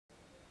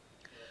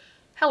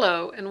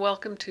Hello and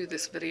welcome to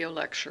this video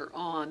lecture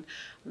on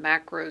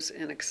macros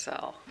in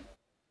Excel.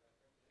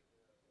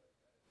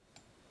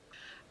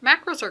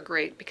 Macros are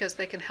great because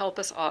they can help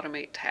us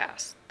automate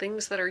tasks,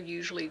 things that are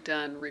usually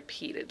done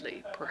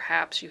repeatedly.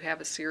 Perhaps you have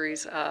a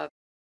series of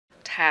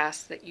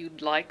tasks that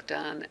you'd like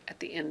done at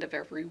the end of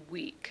every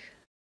week.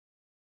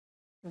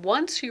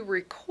 Once you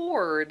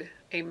record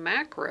a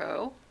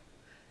macro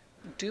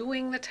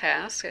doing the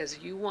tasks as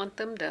you want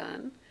them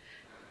done,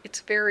 it's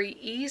very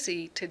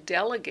easy to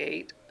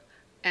delegate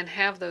and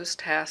have those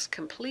tasks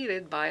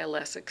completed by a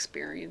less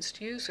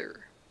experienced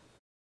user.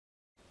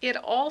 It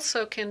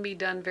also can be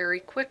done very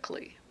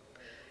quickly.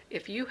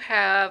 If you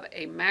have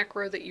a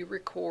macro that you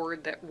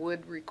record that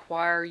would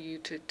require you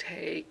to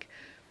take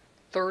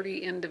 30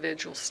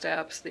 individual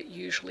steps that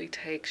usually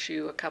takes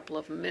you a couple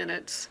of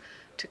minutes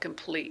to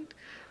complete,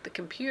 the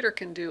computer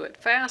can do it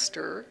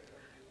faster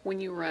when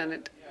you run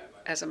it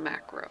as a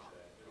macro.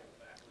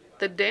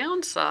 The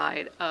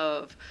downside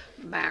of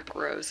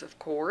macros, of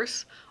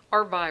course,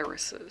 are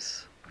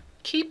viruses.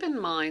 Keep in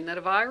mind that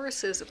a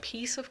virus is a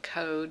piece of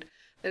code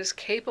that is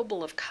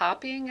capable of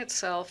copying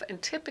itself,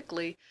 and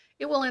typically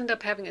it will end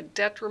up having a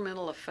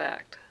detrimental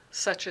effect,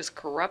 such as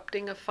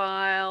corrupting a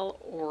file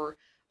or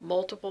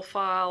multiple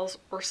files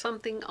or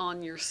something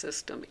on your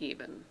system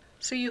even.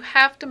 So you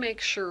have to make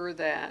sure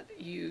that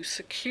you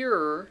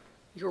secure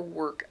your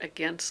work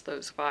against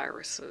those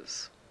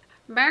viruses.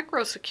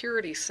 Macro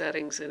security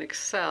settings in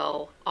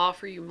Excel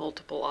offer you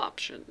multiple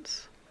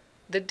options.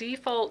 The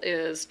default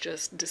is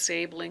just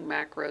disabling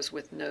macros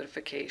with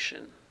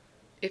notification.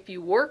 If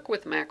you work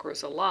with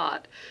macros a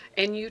lot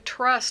and you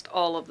trust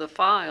all of the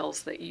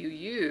files that you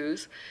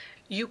use,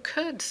 you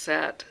could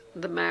set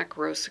the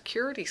macro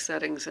security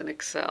settings in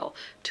Excel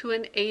to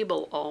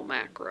enable all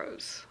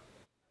macros.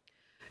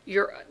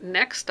 Your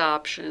next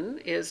option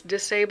is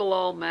disable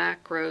all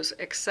macros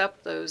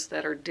except those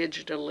that are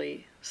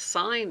digitally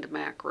signed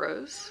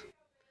macros.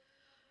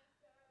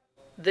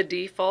 The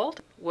default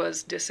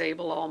was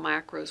disable all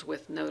macros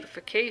with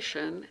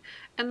notification,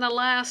 and the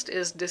last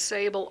is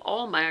disable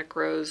all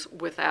macros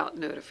without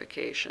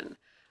notification.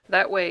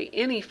 That way,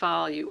 any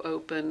file you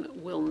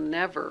open will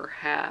never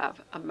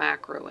have a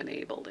macro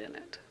enabled in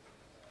it.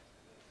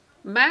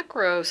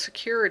 Macro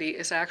security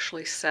is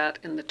actually set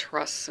in the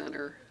Trust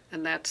Center,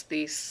 and that's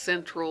the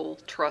central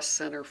trust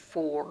center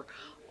for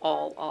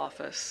all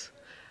Office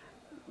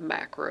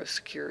macro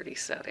security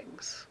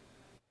settings.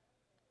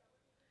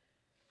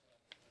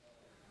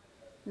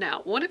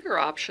 Now, one of your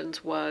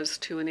options was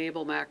to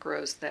enable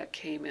macros that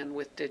came in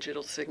with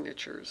digital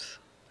signatures.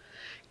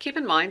 Keep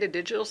in mind, a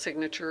digital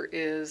signature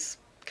is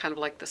kind of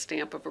like the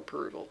stamp of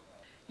approval.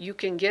 You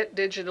can get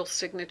digital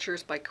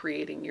signatures by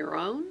creating your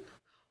own,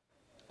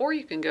 or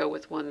you can go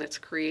with one that's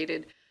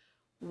created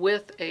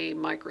with a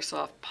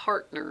Microsoft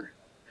partner,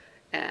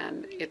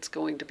 and it's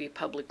going to be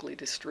publicly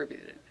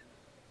distributed.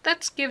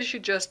 That gives you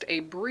just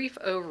a brief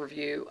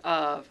overview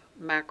of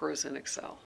macros in Excel.